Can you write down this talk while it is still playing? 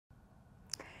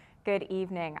Good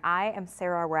evening. I am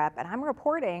Sarah Repp, and I'm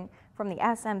reporting from the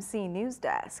SMC news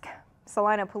desk.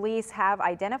 Salina police have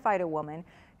identified a woman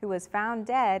who was found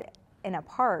dead in a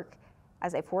park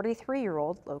as a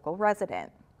 43-year-old local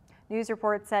resident. News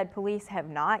reports said police have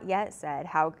not yet said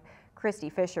how Christy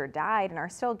Fisher died and are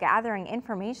still gathering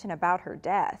information about her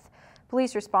death.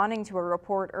 Police responding to a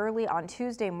report early on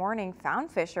Tuesday morning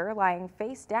found Fisher lying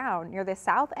face down near the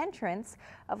south entrance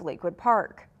of Lakewood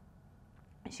Park.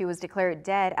 She was declared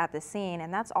dead at the scene,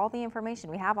 and that's all the information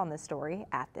we have on this story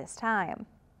at this time.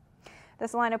 The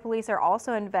Salina police are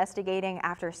also investigating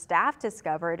after staff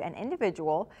discovered an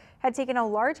individual had taken a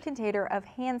large container of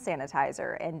hand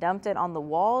sanitizer and dumped it on the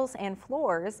walls and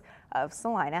floors of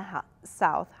Salina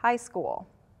South High School.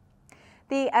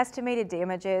 The estimated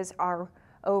damages are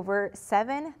over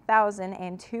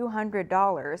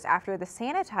 $7,200 after the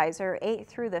sanitizer ate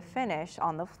through the finish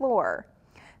on the floor.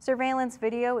 Surveillance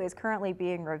video is currently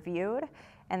being reviewed,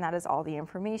 and that is all the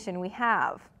information we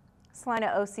have. Salina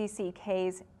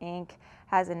OCCKs Inc.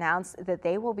 has announced that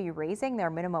they will be raising their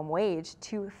minimum wage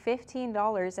to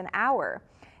 $15 an hour.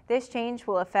 This change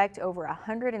will affect over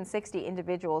 160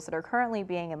 individuals that are currently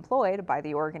being employed by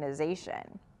the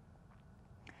organization.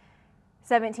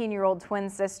 17-year-old twin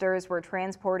sisters were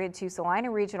transported to Salina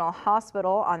Regional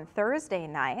Hospital on Thursday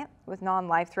night with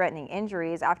non-life-threatening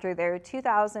injuries after their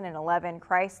 2011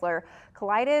 Chrysler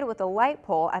collided with a light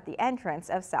pole at the entrance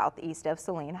of southeast of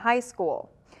Saline High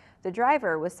School. The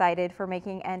driver was cited for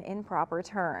making an improper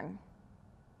turn.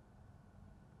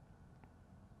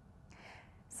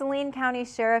 Saline County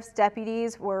Sheriff's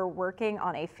deputies were working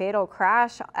on a fatal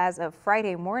crash as of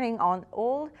Friday morning on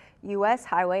Old U.S.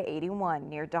 Highway 81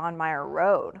 near Don Meyer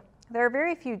Road. There are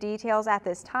very few details at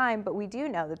this time, but we do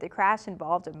know that the crash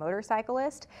involved a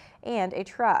motorcyclist and a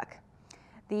truck.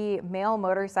 The male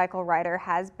motorcycle rider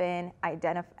has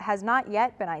not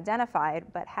yet been identified,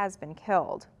 but has been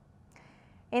killed.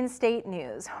 In state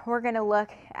news, we're going to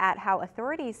look at how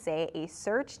authorities say a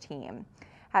search team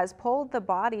has pulled the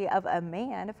body of a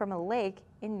man from a lake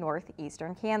in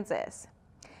northeastern Kansas.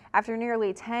 After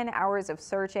nearly 10 hours of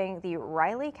searching, the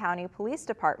Riley County Police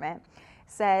Department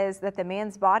says that the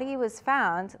man's body was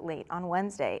found late on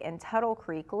Wednesday in Tuttle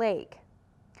Creek Lake.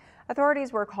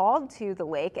 Authorities were called to the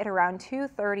lake at around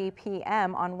 2:30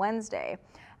 p.m. on Wednesday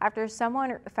after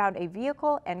someone found a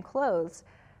vehicle and clothes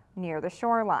near the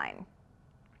shoreline.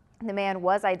 The man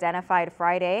was identified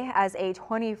Friday as a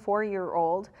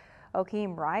 24-year-old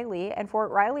Okeem Riley, and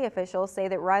Fort Riley officials say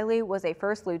that Riley was a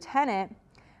first lieutenant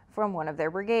from one of their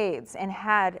brigades and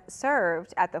had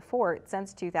served at the fort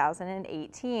since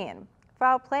 2018.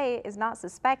 Foul play is not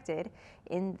suspected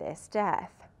in this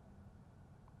death.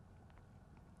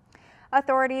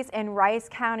 Authorities in Rice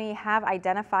County have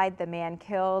identified the man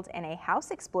killed in a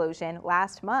house explosion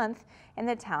last month in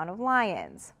the town of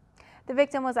Lyons. The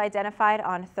victim was identified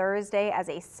on Thursday as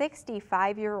a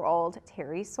 65-year-old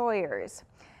Terry Sawyers.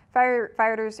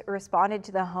 Firefighters responded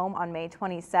to the home on May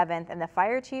 27th, and the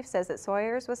fire chief says that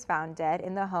Sawyers was found dead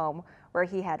in the home where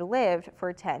he had lived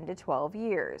for 10 to 12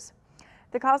 years.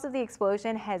 The cause of the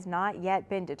explosion has not yet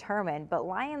been determined, but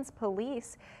Lyons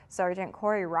Police Sergeant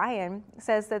Corey Ryan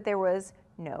says that there was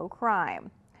no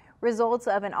crime. Results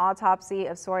of an autopsy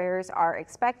of Sawyers are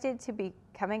expected to be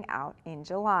coming out in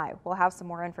July. We'll have some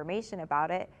more information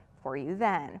about it for you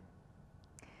then.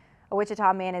 A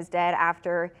Wichita man is dead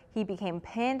after he became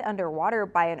pinned underwater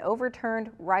by an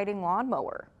overturned riding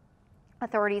lawnmower.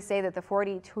 Authorities say that the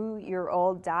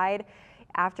 42-year-old died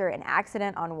after an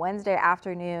accident on Wednesday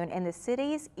afternoon in the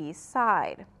city's east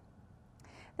side.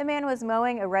 The man was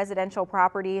mowing a residential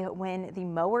property when the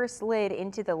mower slid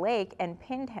into the lake and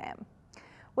pinned him.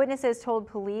 Witnesses told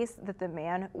police that the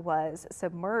man was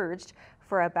submerged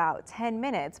for about 10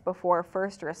 minutes before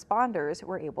first responders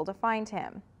were able to find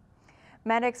him.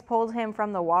 Medics pulled him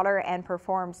from the water and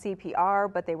performed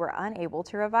CPR, but they were unable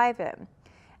to revive him.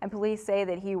 And police say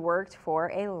that he worked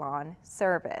for a lawn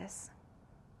service.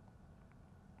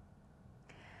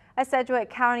 A Sedgwick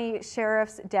County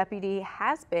Sheriff's deputy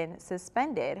has been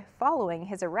suspended following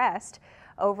his arrest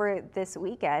over this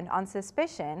weekend on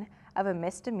suspicion of a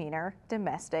misdemeanor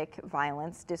domestic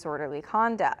violence disorderly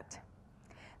conduct.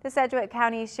 The Sedgwick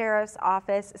County Sheriff's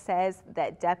Office says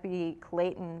that Deputy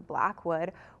Clayton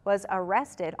Blackwood was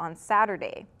arrested on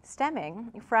Saturday,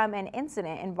 stemming from an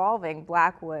incident involving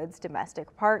Blackwood's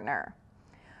domestic partner.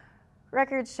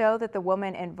 Records show that the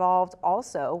woman involved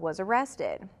also was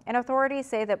arrested, and authorities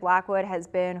say that Blackwood has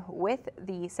been with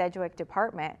the Sedgwick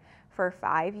Department for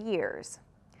 5 years.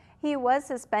 He was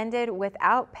suspended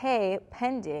without pay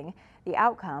pending the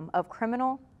outcome of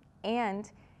criminal and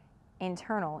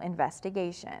internal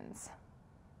investigations.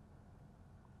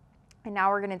 And now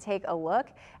we're going to take a look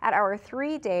at our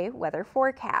 3-day weather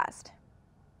forecast.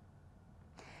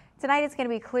 Tonight it's going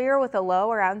to be clear with a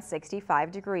low around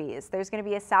 65 degrees. There's going to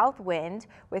be a south wind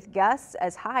with gusts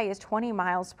as high as 20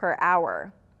 miles per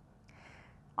hour.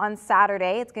 On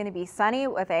Saturday, it's going to be sunny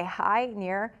with a high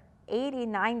near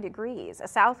 89 degrees, a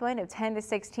south wind of 10 to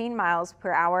 16 miles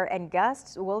per hour, and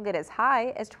gusts will get as high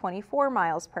as 24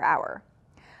 miles per hour.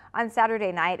 On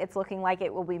Saturday night, it's looking like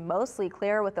it will be mostly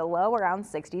clear with a low around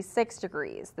 66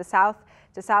 degrees. The south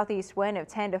to southeast wind of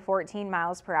 10 to 14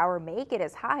 miles per hour may get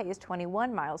as high as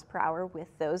 21 miles per hour with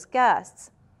those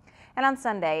gusts. And on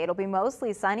Sunday, it'll be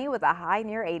mostly sunny with a high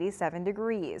near 87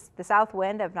 degrees. The south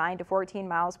wind of 9 to 14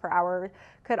 miles per hour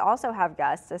could also have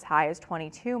gusts as high as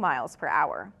 22 miles per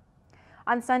hour.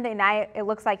 On Sunday night, it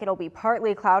looks like it'll be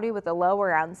partly cloudy with a low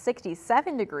around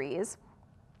 67 degrees.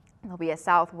 There'll be a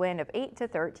south wind of 8 to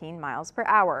 13 miles per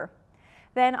hour.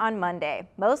 Then on Monday,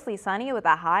 mostly sunny with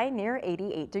a high near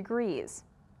 88 degrees.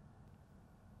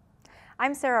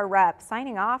 I'm Repp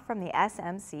signing off from the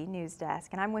SMC News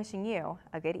Desk, and I'm wishing you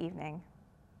a good evening.